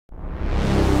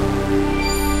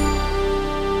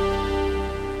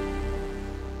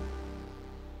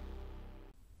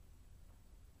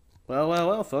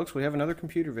Well, folks, we have another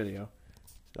computer video.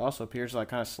 It also appears I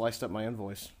kind of sliced up my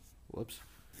invoice. Whoops.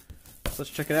 So let's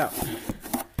check it out.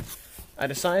 I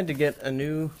decided to get a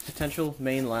new potential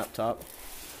main laptop.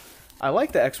 I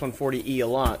like the X140E a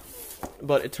lot,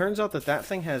 but it turns out that that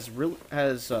thing has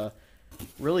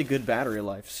really good battery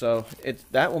life, so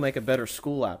that will make a better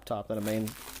school laptop than a main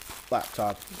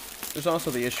laptop. There's also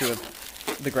the issue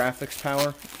of the graphics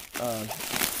power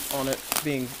on it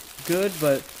being good,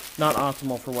 but not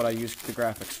optimal for what I use the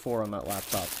graphics for on that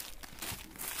laptop.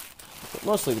 But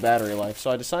mostly the battery life.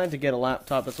 So I decided to get a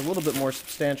laptop that's a little bit more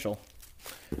substantial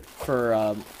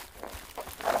for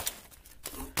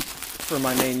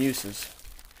my main uses.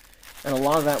 And a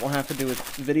lot of that will have to do with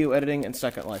video editing and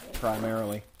Second Life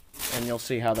primarily. And you'll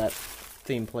see how that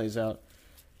theme plays out.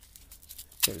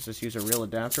 Okay, does this use a real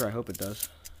adapter? I hope it does.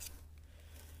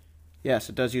 Yes,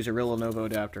 it does use a real Lenovo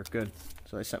adapter. Good.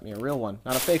 So they sent me a real one,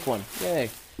 not a fake one. Yay.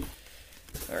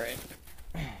 Alright.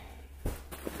 Let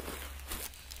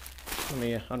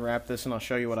me unwrap this and I'll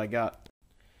show you what I got.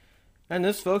 And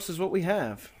this, folks, is what we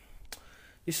have.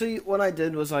 You see, what I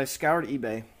did was I scoured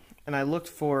eBay and I looked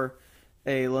for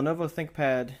a Lenovo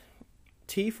Thinkpad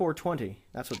T420.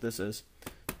 That's what this is.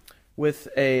 With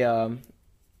a,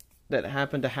 that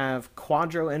happened to have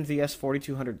Quadro NVS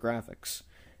 4200 graphics.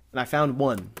 And I found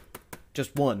one.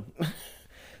 Just one.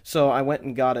 So I went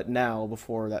and got it now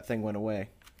before that thing went away.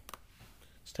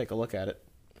 Let's take a look at it.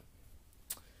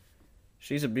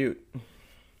 She's a beaut.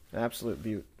 An absolute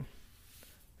beaut. I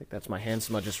think that's my hand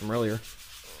smudges from earlier.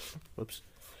 Whoops.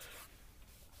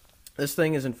 This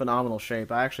thing is in phenomenal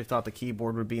shape. I actually thought the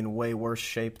keyboard would be in way worse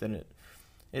shape than it.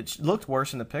 It looked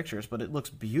worse in the pictures, but it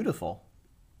looks beautiful.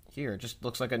 Here, it just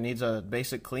looks like it needs a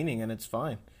basic cleaning, and it's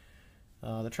fine.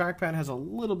 The trackpad has a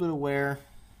little bit of wear.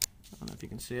 I don't know if you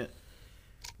can see it.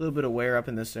 A little bit of wear up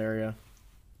in this area.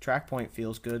 Track point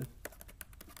feels good.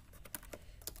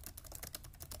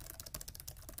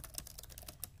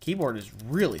 Keyboard is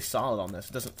really solid on this.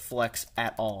 It doesn't flex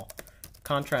at all.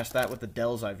 Contrast that with the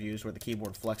Dells I've used where the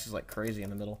keyboard flexes like crazy in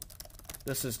the middle.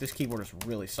 This keyboard is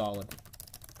really solid.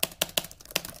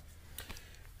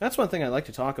 That's one thing I like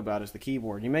to talk about is the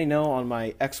keyboard. You may know on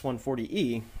my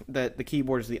X140E that the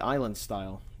keyboard is the island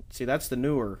style. See, that's the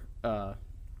newer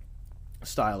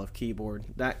style of keyboard.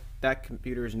 That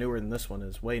computer is newer than this one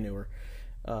is, way newer.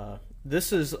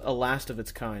 This is a last of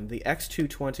its kind. The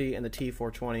X220 and the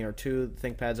T420 are two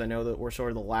ThinkPads I know that were sort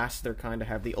of the last of their kind to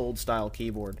have the old style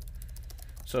keyboard.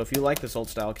 So if you like this old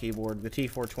style keyboard, the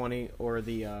T420 or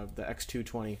the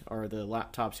X220 are the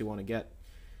laptops you want to get.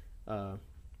 I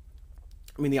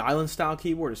mean, the island style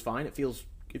keyboard is fine. It feels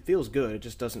good. It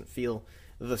just doesn't feel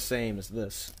the same as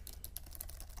this.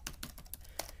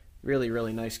 Really,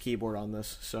 really nice keyboard on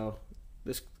this. So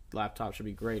this laptop should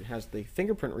be great. It has the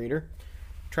fingerprint reader,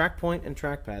 track point, and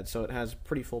trackpad. So it has a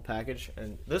pretty full package.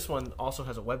 And this one also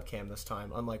has a webcam this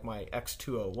time, unlike my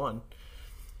X201.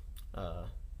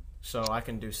 So I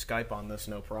can do Skype on this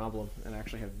no problem and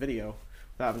actually have video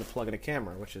without having to plug in a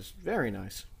camera, which is very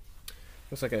nice.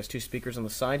 Looks like it has two speakers on the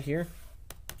side here.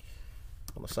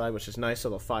 On the side, which is nice, so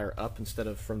they'll fire up instead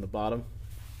of from the bottom.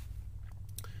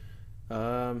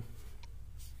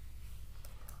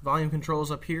 Volume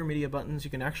controls up here, media buttons. You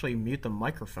can actually mute the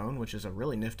microphone, which is a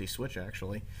really nifty switch,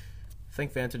 actually.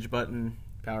 Think Vantage button,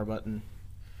 power button.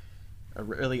 A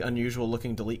really unusual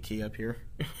looking delete key up here.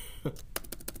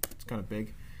 It's kind of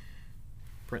big.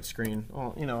 Print screen,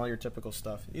 all, you know, all your typical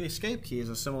stuff. The escape key is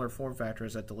a similar form factor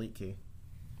as that delete key.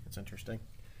 That's interesting.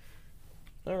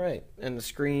 All right, and the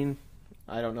screen.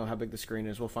 I don't know how big the screen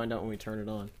is. We'll find out when we turn it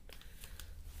on.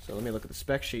 So let me look at the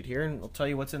spec sheet here, and I'll tell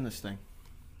you what's in this thing.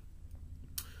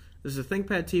 This is a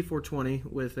ThinkPad T420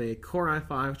 with a Core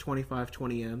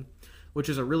i5-2520M, which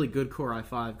is a really good Core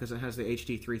i5 because it has the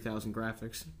HD 3000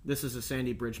 graphics. This is a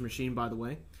Sandy Bridge machine, by the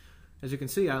way. As you can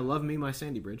see, I love me my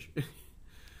Sandy Bridge.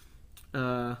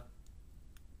 2.5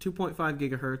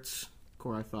 gigahertz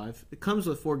Core i5. It comes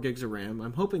with 4 gigs of RAM.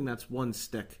 I'm hoping that's one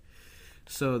stick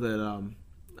so that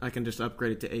I can just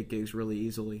upgrade it to 8 gigs really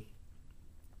easily.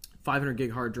 500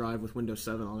 gig hard drive with Windows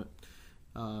 7 on it.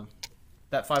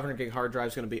 That 500 gig hard drive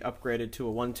is going to be upgraded to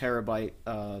a 1 terabyte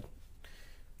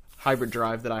hybrid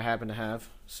drive that I happen to have.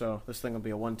 So this thing will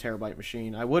be a 1 terabyte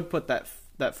machine. I would put that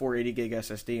 480 gig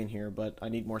SSD in here, but I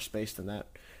need more space than that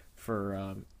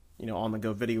for you know,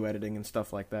 on-the-go video editing and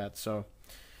stuff like that. So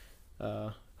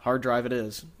hard drive it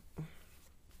is.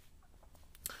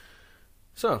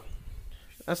 So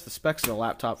that's the specs of the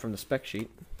laptop from the spec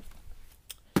sheet.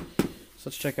 So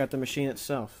let's check out the machine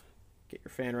itself. Get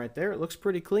your fan right there. It looks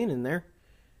pretty clean in there.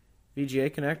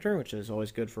 VGA connector, which is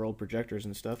always good for old projectors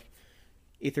and stuff.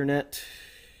 Ethernet,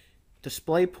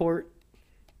 display port,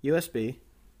 USB.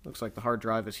 Looks like the hard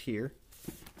drive is here.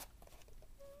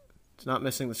 It's not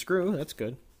missing the screw. That's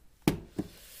good.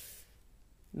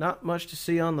 Not much to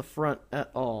see on the front at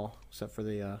all, except for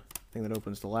the thing that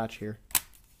opens the latch here.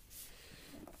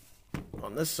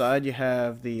 On this side, you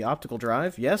have the optical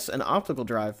drive. Yes, an optical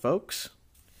drive, folks.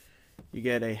 You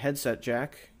get a headset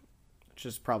jack, which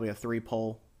is probably a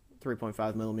 3-pole,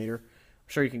 3.5 millimeter. I'm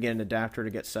sure you can get an adapter to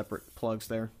get separate plugs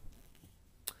there.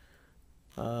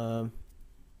 I'm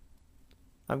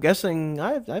guessing,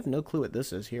 I have no clue what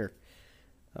this is here.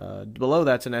 Below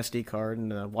that's an SD card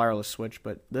and a wireless switch,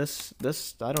 but this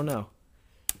I don't know.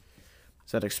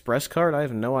 Is that express card? I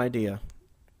have no idea.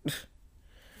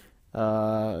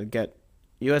 Get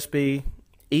USB,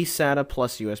 eSATA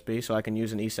plus USB, so I can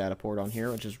use an eSATA port on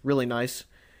here, which is really nice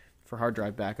for hard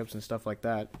drive backups and stuff like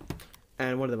that.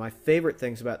 And one of my favorite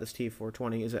things about this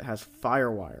T420 is it has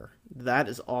FireWire. That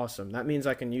is awesome. That means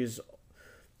I can use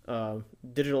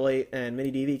digital 8 and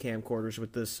mini DV camcorders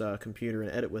with this computer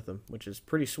and edit with them, which is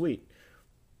pretty sweet.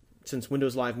 Since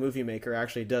Windows Live Movie Maker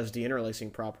actually does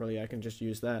deinterlacing properly, I can just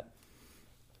use that.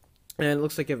 And it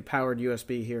looks like you have a powered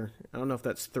USB here. I don't know if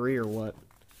that's 3 or what.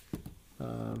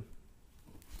 I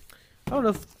don't know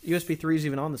if USB 3 is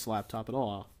even on this laptop at all,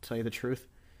 I'll tell you the truth.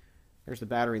 There's the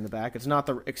battery in the back. It's not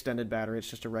the extended battery, it's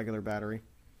just a regular battery.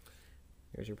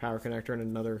 There's your power connector and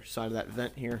another side of that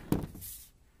vent here.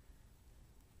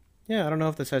 Yeah, I don't know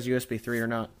if this has USB 3 or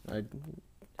not. I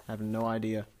have no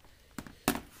idea.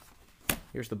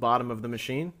 Here's the bottom of the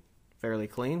machine. Fairly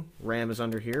clean. RAM is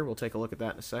under here. We'll take a look at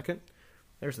that in a second.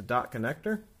 There's the dot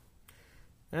connector.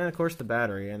 And of course the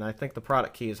battery. And I think the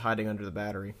product key is hiding under the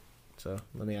battery. So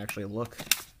let me actually look.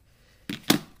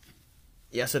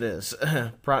 Yes, it is.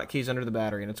 Product key's under the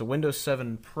battery. And it's a Windows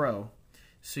 7 Pro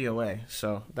COA.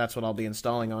 So that's what I'll be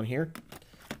installing on here.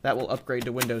 That will upgrade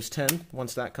to Windows 10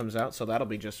 once that comes out, so that'll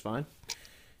be just fine.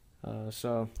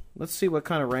 So let's see what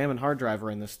kind of RAM and hard drive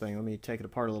are in this thing. Let me take it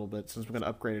apart a little bit since we're going to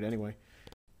upgrade it anyway.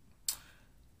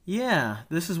 Yeah,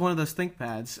 this is one of those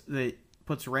ThinkPads that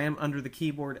puts RAM under the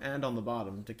keyboard and on the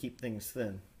bottom to keep things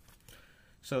thin.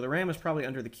 So the RAM is probably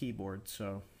under the keyboard,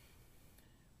 so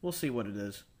we'll see what it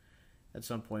is at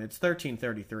some point. It's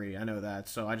 1333, I know that,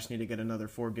 so I just need to get another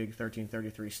 4 gig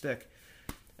 1333 stick,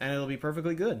 and it'll be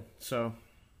perfectly good. So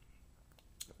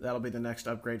that'll be the next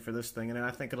upgrade for this thing, and I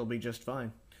think it'll be just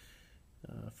fine.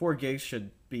 4 gigs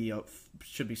should be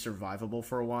survivable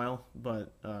for a while,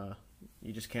 but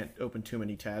you just can't open too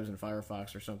many tabs in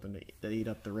Firefox or something to eat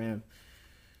up the RAM.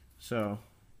 So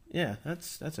yeah,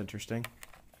 that's interesting.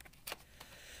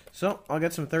 So I'll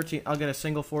get a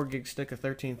single 4 gig stick of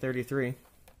 1333,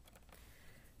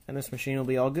 and this machine will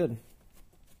be all good.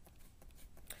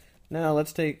 Now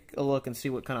let's take a look and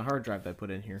see what kind of hard drive I put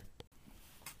in here.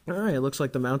 Alright, it looks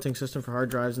like the mounting system for hard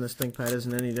drives in this ThinkPad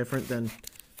isn't any different than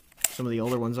some of the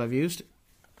older ones I've used.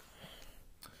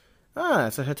 Ah,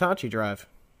 it's a Hitachi drive.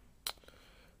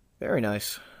 Very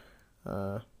nice.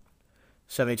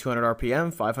 7200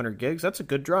 RPM, 500 gigs. That's a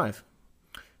good drive.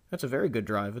 That's a very good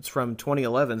drive. It's from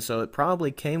 2011, so it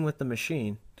probably came with the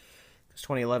machine. Because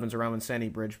 2011's around when Sandy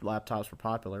Bridge laptops were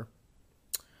popular.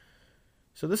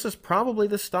 So this is probably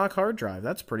the stock hard drive.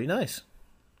 That's pretty nice.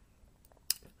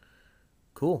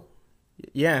 Cool.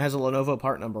 Yeah, it has a Lenovo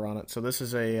part number on it. So this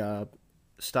is a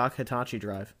stock Hitachi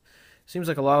drive. Seems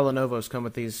like a lot of Lenovo's come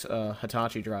with these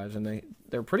Hitachi drives, and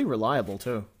they're pretty reliable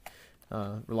too.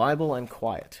 Reliable and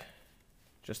quiet.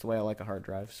 Just the way I like a hard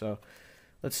drive. So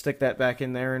let's stick that back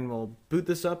in there, and we'll boot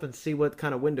this up and see what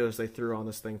kind of Windows they threw on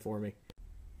this thing for me.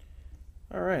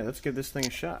 Alright, let's give this thing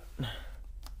a shot.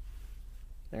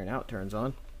 There, now it turns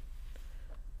on.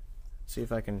 Let's see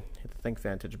if I can hit the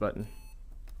ThinkVantage button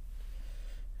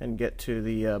and get to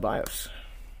the BIOS.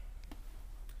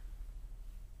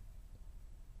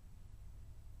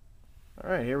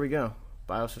 Alright, here we go.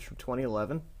 BIOS is from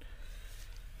 2011.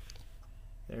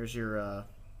 There's your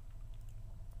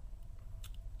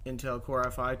Intel Core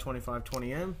i5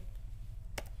 2520M.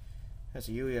 Has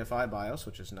a UEFI BIOS,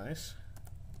 which is nice.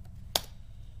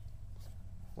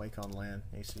 Wacom LAN,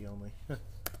 AC only.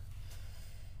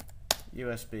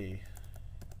 USB.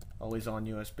 Always on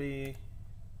USB.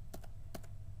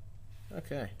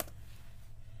 Okay.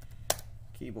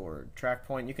 Keyboard. Track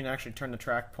point. You can actually turn the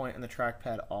track point and the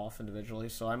trackpad off individually,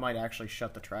 so I might actually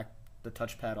shut the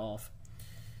touchpad off.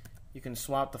 You can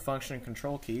swap the function and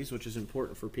control keys, which is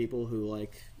important for people who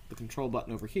like the control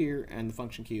button over here and the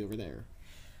function key over there.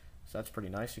 So that's pretty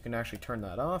nice. You can actually turn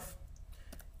that off.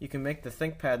 You can make the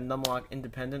ThinkPad numlock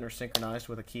independent or synchronized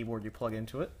with a keyboard you plug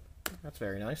into it. That's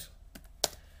very nice.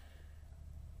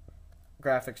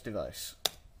 Graphics device.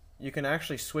 You can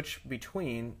actually switch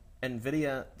between the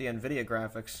NVIDIA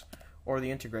graphics or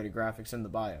the integrated graphics in the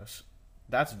BIOS.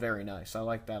 That's very nice. I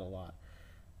like that a lot.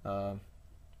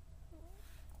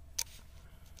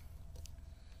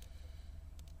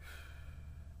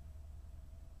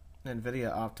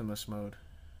 Nvidia Optimus mode.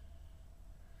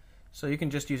 So you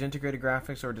can just use integrated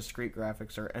graphics or discrete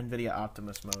graphics or Nvidia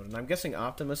Optimus mode. And I'm guessing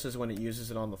Optimus is when it uses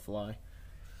it on the fly.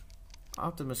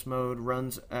 Optimus mode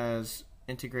runs as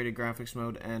integrated graphics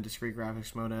mode and discrete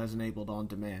graphics mode as enabled on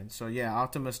demand. So yeah,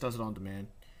 Optimus does it on demand.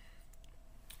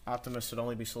 Optimus should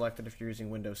only be selected if you're using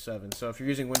Windows 7. So if you're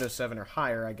using Windows 7 or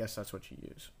higher, I guess that's what you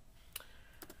use.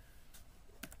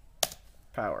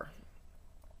 Power.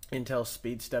 Intel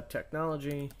Speed Step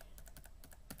Technology.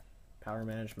 Power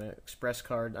management, express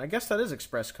card. I guess that is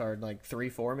express card, like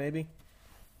 3.4 maybe,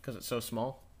 because it's so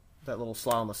small. That little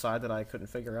slot on the side that I couldn't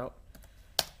figure out.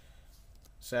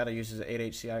 SATA uses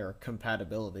 8HCI or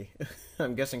compatibility.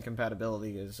 I'm guessing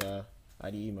compatibility is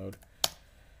IDE mode.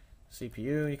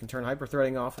 CPU, you can turn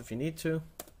hyperthreading off if you need to.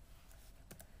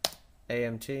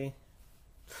 AMT,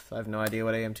 I have no idea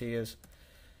what AMT is,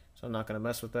 so I'm not going to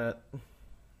mess with that.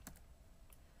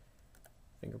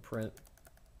 Fingerprint.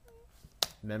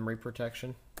 Memory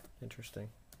protection, interesting.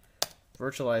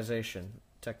 Virtualization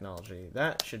technology,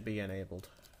 that should be enabled.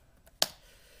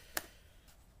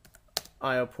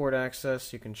 I/O port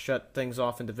access, you can shut things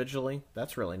off individually.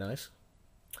 That's really nice.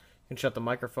 You can shut the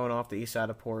microphone off, the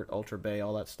eSATA port, Ultra Bay,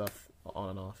 all that stuff on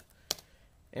and off.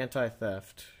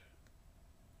 Anti-theft.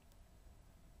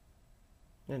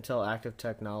 Intel Active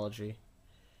Technology.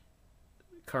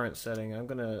 Current setting, I'm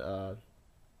gonna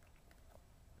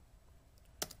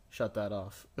shut that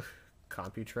off.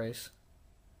 CompuTrace.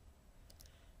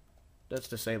 Let's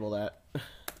disable that.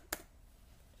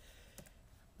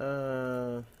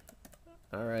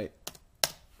 Alright.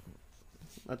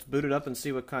 Let's boot it up and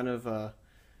see what kind of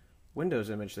Windows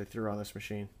image they threw on this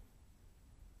machine.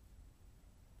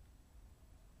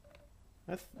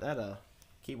 That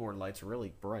keyboard light's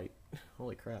really bright.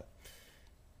 Holy crap.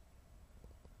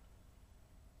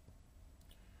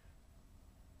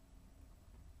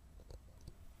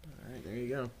 Alright, there you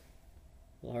go.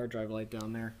 Little hard drive light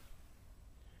down there.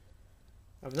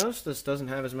 I've noticed this doesn't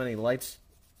have as many lights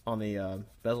on the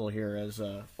bezel here as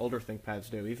older ThinkPads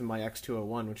do. Even my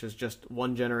X201, which is just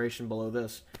one generation below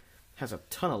this, has a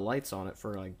ton of lights on it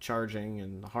for like charging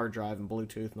and the hard drive and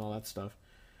Bluetooth and all that stuff.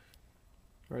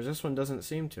 Whereas this one doesn't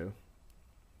seem to.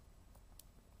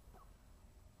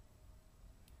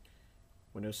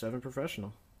 Windows 7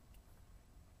 Professional.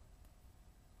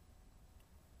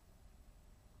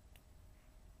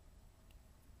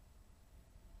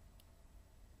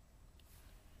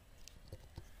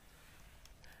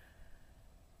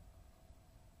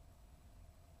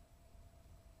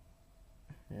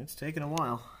 It's taken a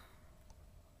while.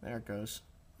 There it goes.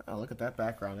 Oh, look at that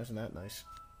background. Isn't that nice?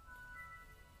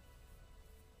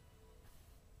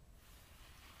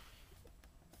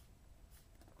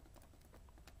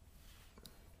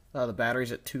 Oh, the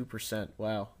battery's at 2%.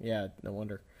 Wow. Yeah, no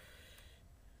wonder.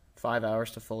 5 hours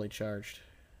to fully charged.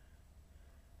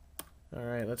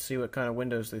 Alright, let's see what kind of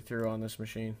Windows they threw on this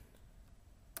machine.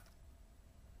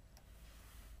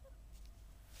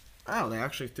 Oh, they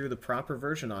actually threw the proper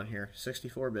version on here,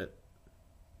 64-bit.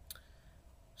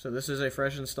 So this is a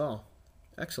fresh install.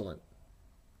 Excellent.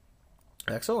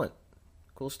 Excellent.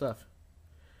 Cool stuff.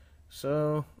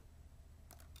 So,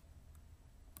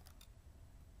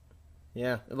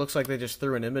 yeah, it looks like they just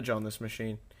threw an image on this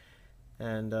machine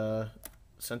and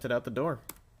sent it out the door.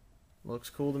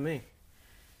 Looks cool to me.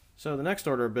 So the next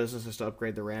order of business is to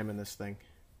upgrade the RAM in this thing.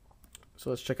 So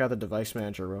let's check out the device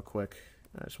manager real quick.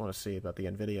 I just want to see about the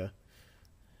Nvidia.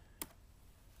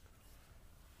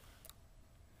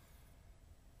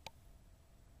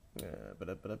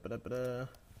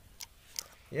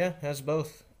 Yeah, has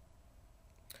both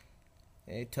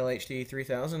Intel HD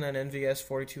 3000 and NVS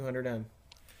 4200M.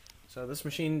 So this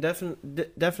machine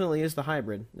definitely is the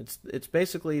hybrid. It's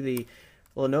basically the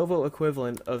Lenovo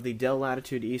equivalent of the Dell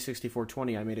Latitude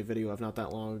E6420 I made a video of not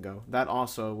that long ago. That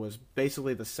also was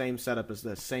basically the same setup as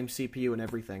this, same CPU and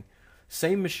everything.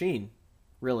 Same machine,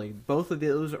 really. Both of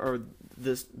these are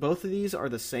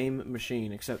the same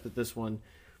machine, except that this one,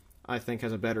 I think,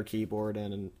 has a better keyboard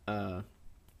and a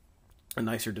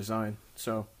nicer design.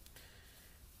 So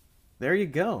there you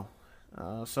go.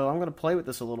 So I'm going to play with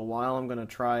this a little while. I'm going to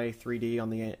try 3D on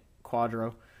the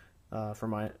Quadro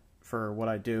for what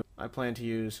I do. I plan to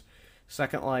use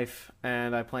Second Life,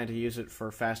 and I plan to use it for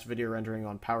fast video rendering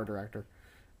on PowerDirector.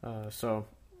 So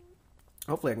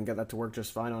hopefully I can get that to work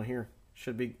just fine on here.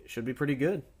 Should be pretty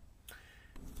good.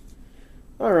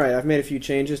 Alright, I've made a few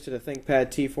changes to the ThinkPad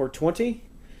T420.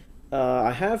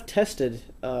 I have tested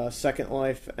Second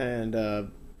Life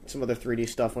and some other 3D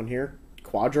stuff on here.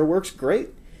 Quadro works great,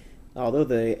 although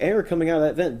the air coming out of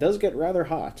that vent does get rather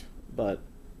hot, but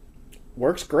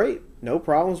works great. No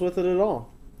problems with it at all.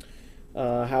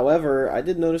 However, I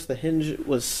did notice the hinge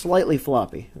was slightly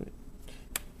floppy.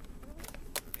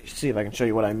 See if I can show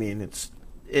you what I mean.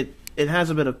 It has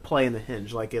a bit of play in the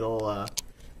hinge, like it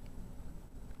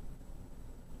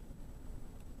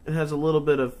has a little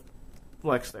bit of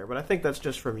flex there, but I think that's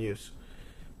just from use.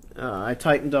 I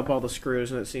tightened up all the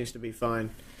screws and it seems to be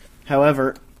fine.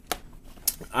 However,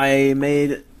 I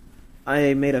made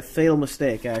a fatal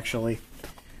mistake actually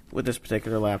with this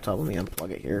particular laptop. Let me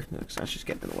unplug it here. That's just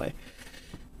getting in the way.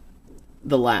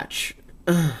 The latch.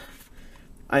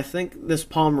 I think this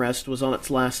palm rest was on its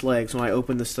last legs when I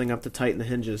opened this thing up to tighten the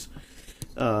hinges,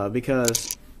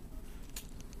 because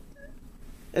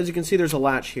as you can see there's a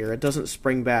latch here. It doesn't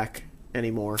spring back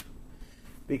anymore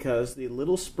because the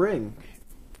little spring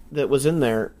that was in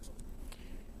there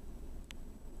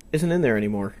isn't in there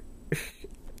anymore.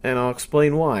 And I'll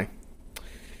explain why.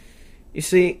 You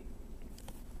see,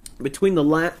 between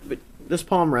this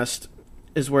palm rest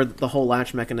is where the whole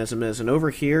latch mechanism is, and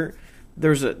over here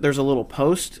there's a little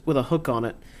post with a hook on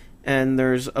it, and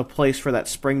there's a place for that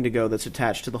spring to go that's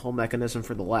attached to the whole mechanism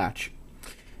for the latch.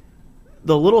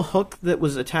 The little hook that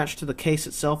was attached to the case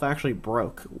itself actually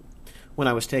broke when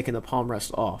I was taking the palm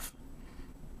rest off.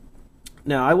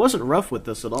 Now, I wasn't rough with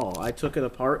this at all. I took it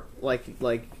apart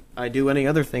like I do any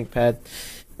other ThinkPad.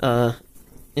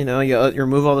 You know, you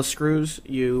remove all the screws,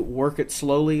 you work it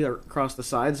slowly across the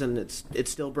sides, and it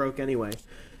still broke anyway.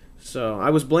 So I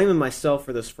was blaming myself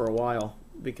for this for a while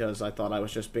because I thought I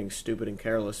was just being stupid and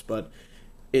careless. But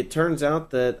it turns out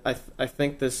that I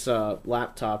think this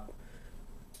laptop,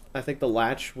 I think the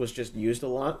latch was just used a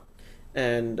lot,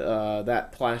 and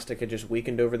that plastic had just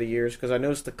weakened over the years, because I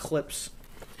noticed the clips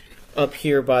up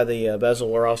here by the bezel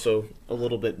were also a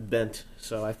little bit bent.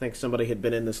 So I think somebody had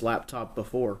been in this laptop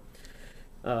before.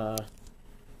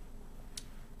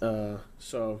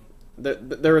 So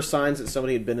there were signs that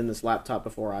somebody had been in this laptop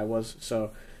before I was,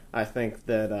 so I think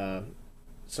that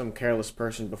some careless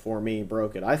person before me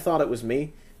broke it. I thought it was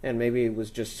me, and maybe it was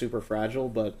just super fragile,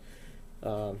 but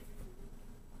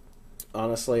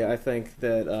honestly, I think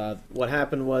that what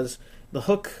happened was the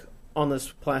hook on this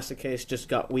plastic case just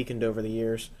got weakened over the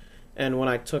years, and when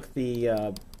I took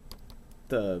the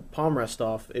palm rest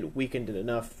off, it weakened it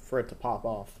enough for it to pop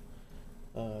off.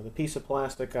 The piece of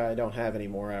plastic I don't have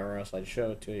anymore, or else I'd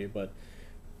show it to you, but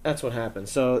that's what happened.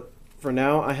 So for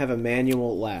now, I have a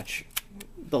manual latch.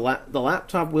 The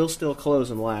laptop will still close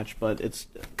and latch, but it's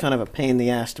kind of a pain in the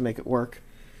ass to make it work.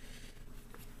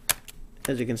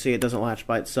 As you can see, it doesn't latch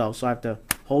by itself, so I have to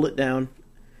hold it down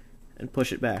and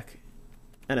push it back,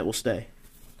 and it will stay.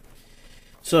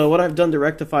 So what I've done to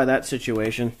rectify that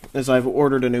situation is I've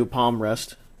ordered a new palm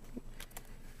rest.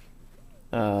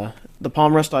 The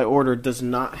palm rest I ordered does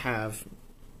not have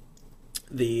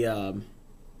the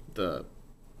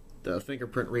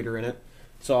fingerprint reader in it,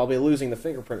 so I'll be losing the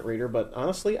fingerprint reader. But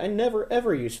honestly, I never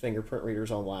ever use fingerprint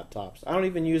readers on laptops. I don't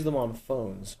even use them on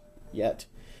phones yet.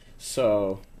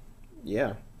 So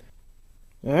yeah.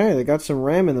 All right, they got some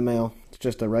RAM in the mail. It's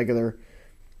just a regular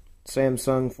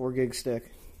Samsung 4 gig stick.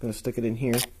 I'm gonna stick it in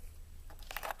here,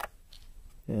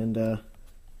 and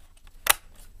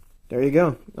there you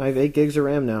go. I have 8 gigs of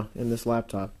RAM now in this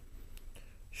laptop.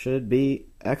 Should be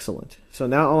excellent. So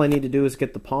now all I need to do is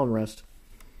get the palm rest,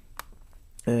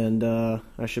 and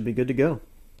I should be good to go.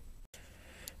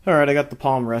 Alright, I got the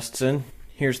palm rests in.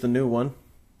 Here's the new one.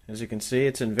 As you can see,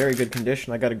 it's in very good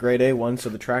condition. I got a grade A one, so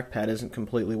the trackpad isn't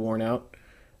completely worn out.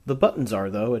 The buttons are,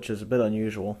 though, which is a bit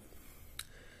unusual.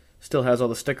 Still has all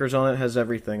the stickers on it, has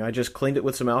everything. I just cleaned it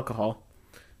with some alcohol,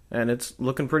 and it's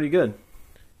looking pretty good.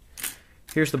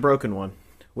 Here's the broken one,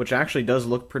 which actually does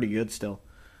look pretty good still.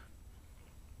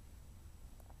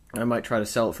 I might try to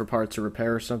sell it for parts or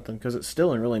repair or something, because it's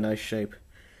still in really nice shape.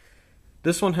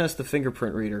 This one has the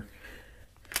fingerprint reader.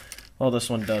 Well, this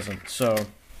one doesn't, so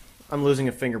I'm losing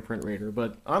a fingerprint reader,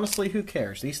 but honestly, who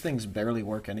cares? These things barely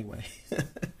work anyway.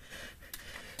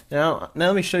 Now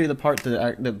let me show you the part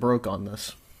that broke on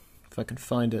this, if I can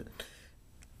find it.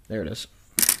 There it is.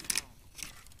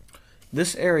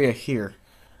 This area here.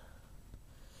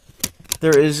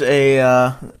 There is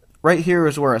a, right here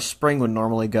is where a spring would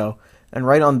normally go. And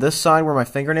right on this side where my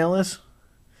fingernail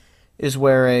is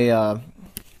where a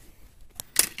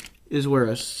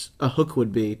hook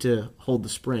would be to hold the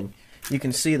spring. You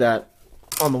can see that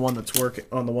on the one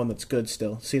that's good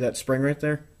still. See that spring right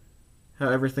there? How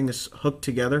everything is hooked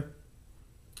together?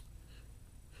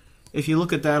 If you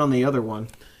look at that on the other one,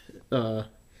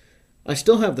 I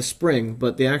still have the spring,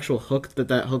 but the actual hook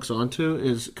that hooks onto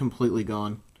is completely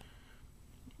gone.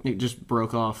 It just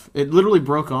broke off. It literally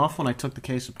broke off when I took the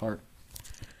case apart.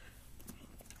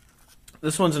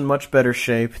 This one's in much better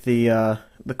shape. The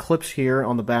clips here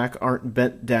on the back aren't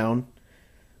bent down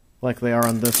like they are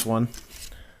on this one.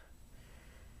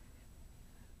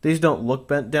 These don't look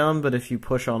bent down, but if you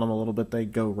push on them a little bit, they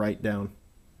go right down.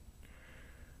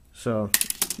 So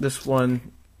this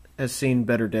one has seen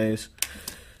better days.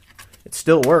 It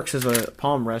still works as a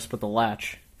palm rest, but the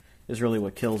latch is really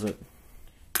what kills it.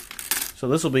 So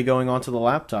this will be going onto the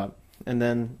laptop, and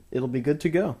then it'll be good to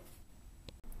go.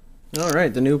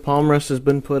 Alright, the new palm rest has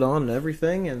been put on and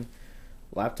everything, and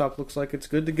laptop looks like it's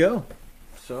good to go.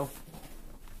 So,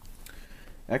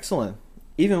 excellent.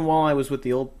 Even while I was with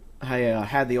the old, I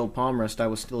had the old palm rest, I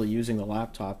was still using the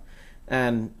laptop.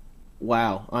 And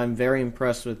wow, I'm very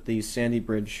impressed with these Sandy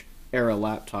Bridge era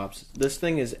laptops. This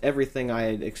thing is everything I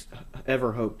had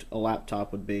ever hoped a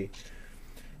laptop would be.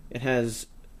 It has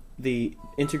the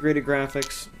integrated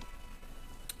graphics.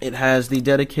 It has the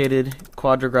dedicated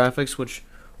Quadro graphics, which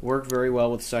work very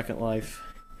well with Second Life.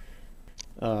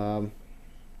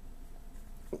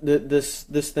 This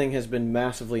thing has been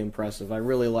massively impressive. I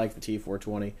really like the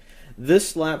T420.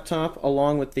 This laptop,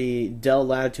 along with the Dell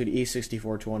Latitude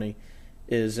E6420,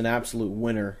 is an absolute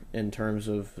winner in terms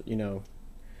of, you know,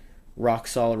 rock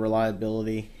solid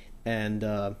reliability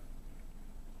and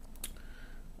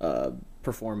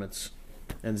performance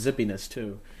and zippiness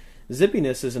too.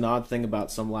 Zippiness is an odd thing about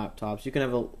some laptops. You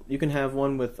can have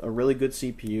one with a really good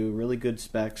CPU, really good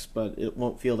specs, but it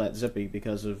won't feel that zippy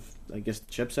because of, I guess,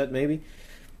 the chipset maybe.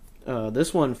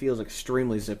 This one feels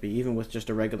extremely zippy, even with just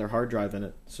a regular hard drive in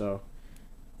it. So,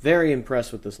 very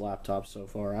impressed with this laptop so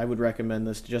far. I would recommend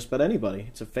this to just about anybody.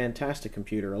 It's a fantastic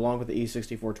computer, along with the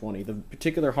E6420. The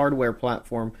particular hardware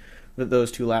platform that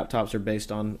those two laptops are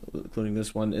based on, including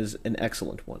this one, is an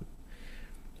excellent one.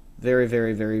 Very,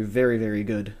 very, very, very, very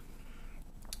good.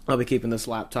 I'll be keeping this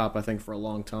laptop, I think, for a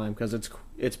long time because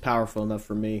it's powerful enough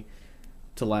for me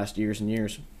to last years and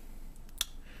years.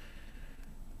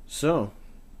 So,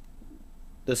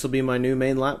 this will be my new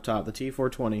main laptop, the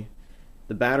T420.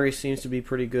 The battery seems to be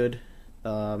pretty good.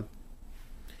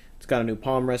 It's got a new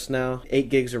palm rest now, 8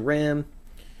 gigs of RAM,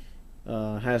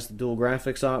 has the dual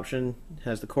graphics option,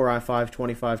 has the Core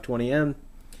i5-2520M,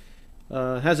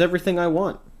 has everything I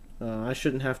want. I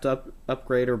shouldn't have to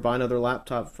upgrade or buy another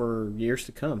laptop for years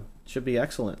to come. It should be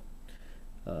excellent.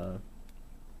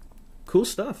 Cool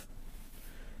stuff.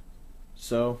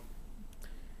 So,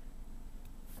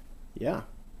 yeah.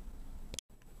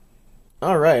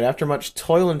 Alright, after much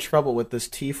toil and trouble with this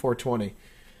T420,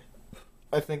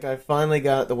 I think I finally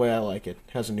got it the way I like it.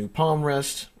 It has a new palm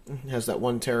rest, has that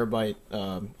 1 terabyte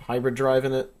hybrid drive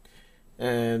in it,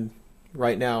 and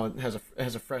right now it has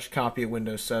a fresh copy of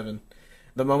Windows 7.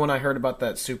 The moment I heard about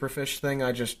that Superfish thing,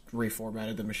 I just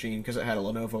reformatted the machine because it had a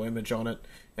Lenovo image on it,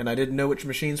 and I didn't know which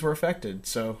machines were affected,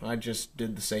 so I just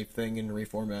did the safe thing and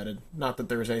reformatted. Not that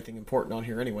there was anything important on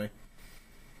here anyway.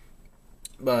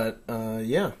 But,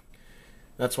 yeah.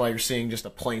 That's why you're seeing just a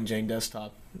plain Jane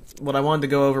desktop. What I wanted to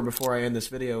go over before I end this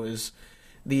video is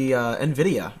the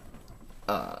Nvidia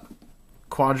Quadro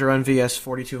NVS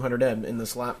 4200M in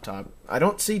this laptop. I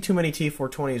don't see too many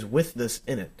T420s with this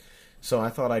in it, so I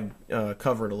thought I'd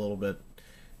cover it a little bit.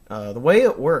 The way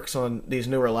it works on these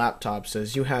newer laptops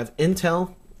is you have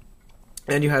Intel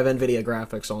and you have Nvidia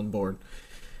graphics on board.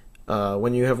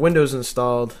 When you have Windows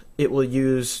installed, it'll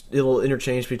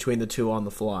interchange between the two on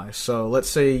the fly. So let's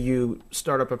say you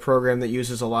start up a program that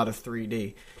uses a lot of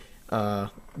 3D. The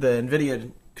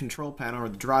Nvidia control panel or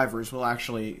the drivers will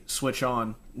actually switch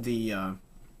on the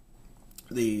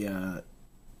Nvidia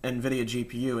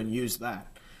GPU and use that.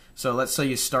 So let's say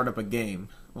you start up a game,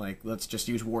 like let's just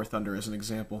use War Thunder as an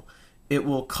example. It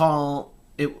will call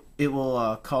to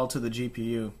the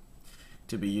GPU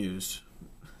to be used.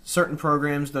 Certain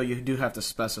programs, though, you do have to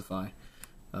specify.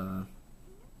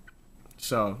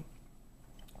 So,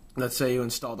 let's say you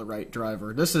install the right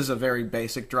driver. This is a very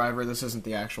basic driver. This isn't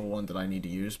the actual one that I need to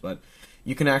use, but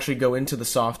you can actually go into the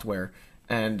software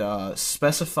and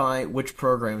specify which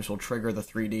programs will trigger the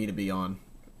 3D to be on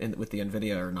with the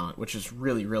Nvidia or not, which is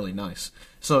really, really nice.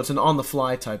 So it's an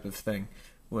on-the-fly type of thing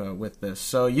with this.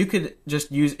 So you could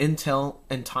just use Intel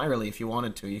entirely if you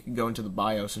wanted to. You could go into the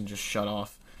BIOS and just shut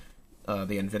off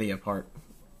the Nvidia part,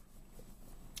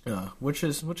 which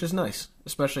is nice,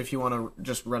 especially if you want to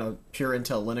just run a pure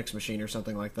Intel Linux machine or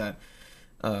something like that.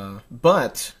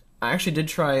 But I actually did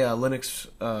try Linux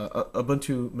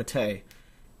Ubuntu Mate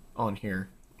on here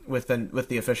with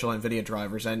the official Nvidia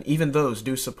drivers, and even those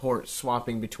do support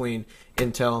swapping between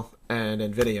Intel and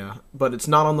Nvidia, but it's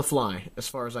not on the fly as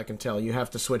far as I can tell. You have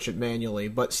to switch it manually,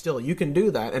 but still you can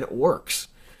do that and it works.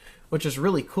 which is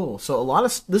really cool. So a lot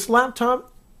of this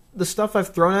laptop, the stuff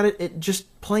I've thrown at it, it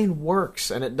just plain works,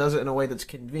 and it does it in a way that's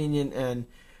convenient, and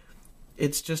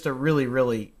it's just a really,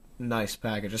 really nice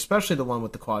package, especially the one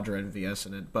with the Quadro NVS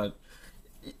in it. But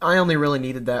I only really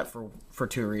needed that for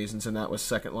two reasons, and that was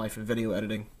Second Life and video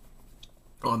editing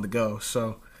on the go.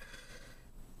 So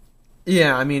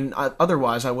yeah, I mean,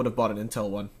 otherwise I would have bought an Intel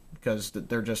one because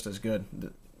they're just as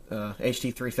good.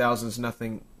 HD 3000 is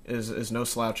nothing, is no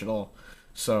slouch at all.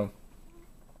 So,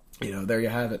 you know, there you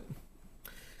have it.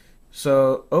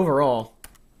 So overall,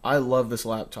 I love this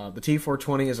laptop. The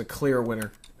T420 is a clear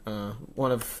winner,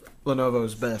 one of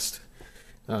Lenovo's best,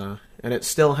 and it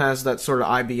still has that sort of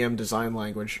IBM design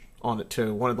language on it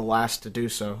too. One of the last to do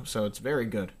so. So it's very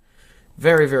good,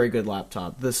 very, very good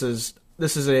laptop. This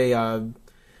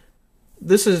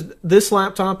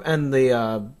laptop and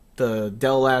the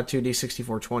Dell Latitude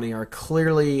D6420 are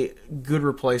clearly good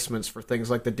replacements for things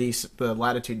like the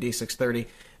Latitude D630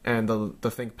 and the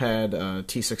ThinkPad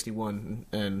T61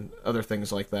 and other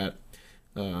things like that.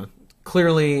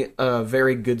 Clearly a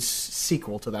very good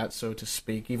sequel to that, so to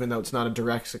speak, even though it's not a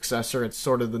direct successor. It's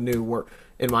sort of the new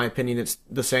in my opinion, it's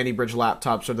the Sandy Bridge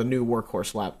laptops are the new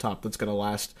workhorse laptop that's going to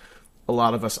last a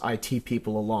lot of us IT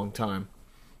people a long time.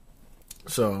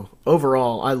 So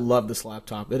overall, I love this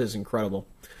laptop. It is incredible.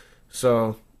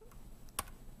 So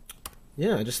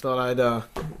yeah, I just thought I'd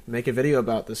make a video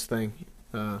about this thing.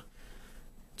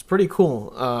 It's pretty cool.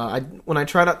 When I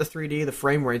tried out the 3D, the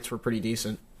frame rates were pretty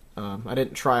decent. I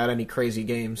didn't try out any crazy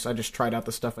games. I just tried out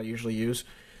the stuff I usually use.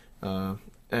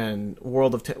 And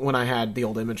when I had the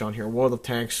old image on here, World of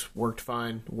Tanks worked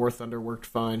fine. War Thunder worked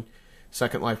fine.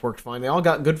 Second Life worked fine. They all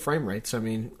got good frame rates. I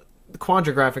mean, the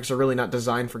Quadro graphics are really not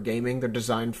designed for gaming. They're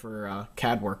designed for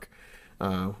CAD work,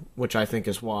 which I think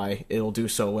is why it'll do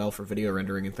so well for video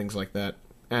rendering and things like that.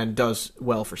 And does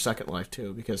well for Second Life,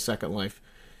 too, because Second Life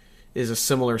is a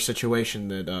similar situation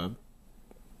that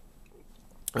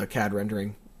CAD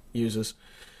rendering uses.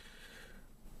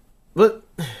 But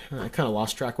I kind of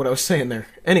lost track what I was saying there.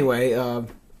 Anyway,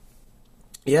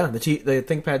 yeah, the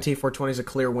ThinkPad T420 is a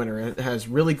clear winner. It has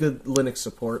really good Linux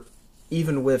support,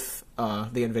 even with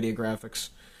the Nvidia graphics.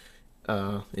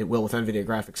 It will with Nvidia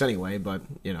graphics anyway, but,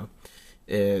 you know,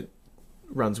 it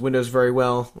runs Windows very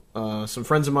well. Some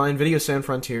friends of mine, Video San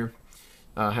Frontier,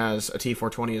 has a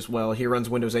T420 as well. He runs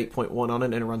Windows 8.1 on it,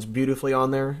 and it runs beautifully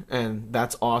on there, and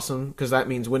that's awesome, because that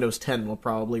means Windows 10 will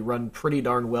probably run pretty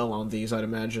darn well on these, I'd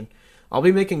imagine. I'll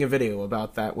be making a video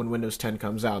about that when Windows 10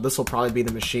 comes out. This will probably be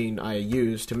the machine I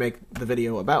use to make the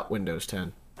video about Windows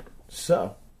 10.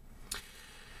 So,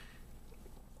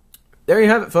 there you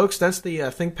have it, folks. That's the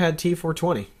ThinkPad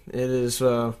T420. It is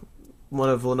one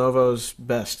of Lenovo's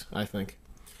best, I think.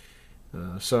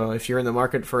 So if you're in the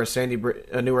market for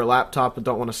a newer laptop but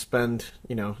don't want to spend,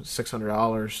 you know,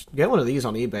 $600, get one of these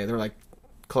on eBay. They're like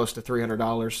close to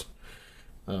 $300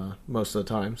 most of the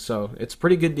time. So it's a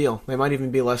pretty good deal. They might even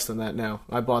be less than that now.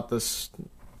 I bought this.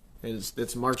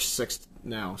 It's March 6th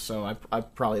now, so I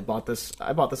probably bought this.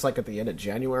 I bought this like at the end of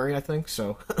January, I think.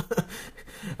 So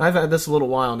I've had this a little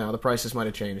while now. The prices might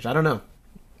have changed. I don't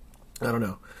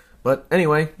know. But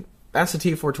anyway, that's the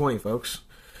T420, folks.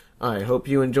 I hope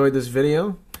you enjoyed this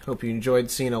video. Hope you enjoyed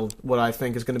seeing what I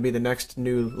think is going to be the next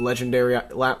new legendary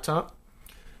laptop.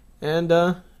 And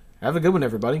have a good one,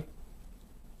 everybody.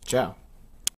 Ciao.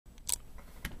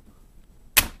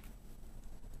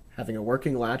 Having a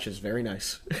working latch is very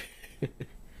nice.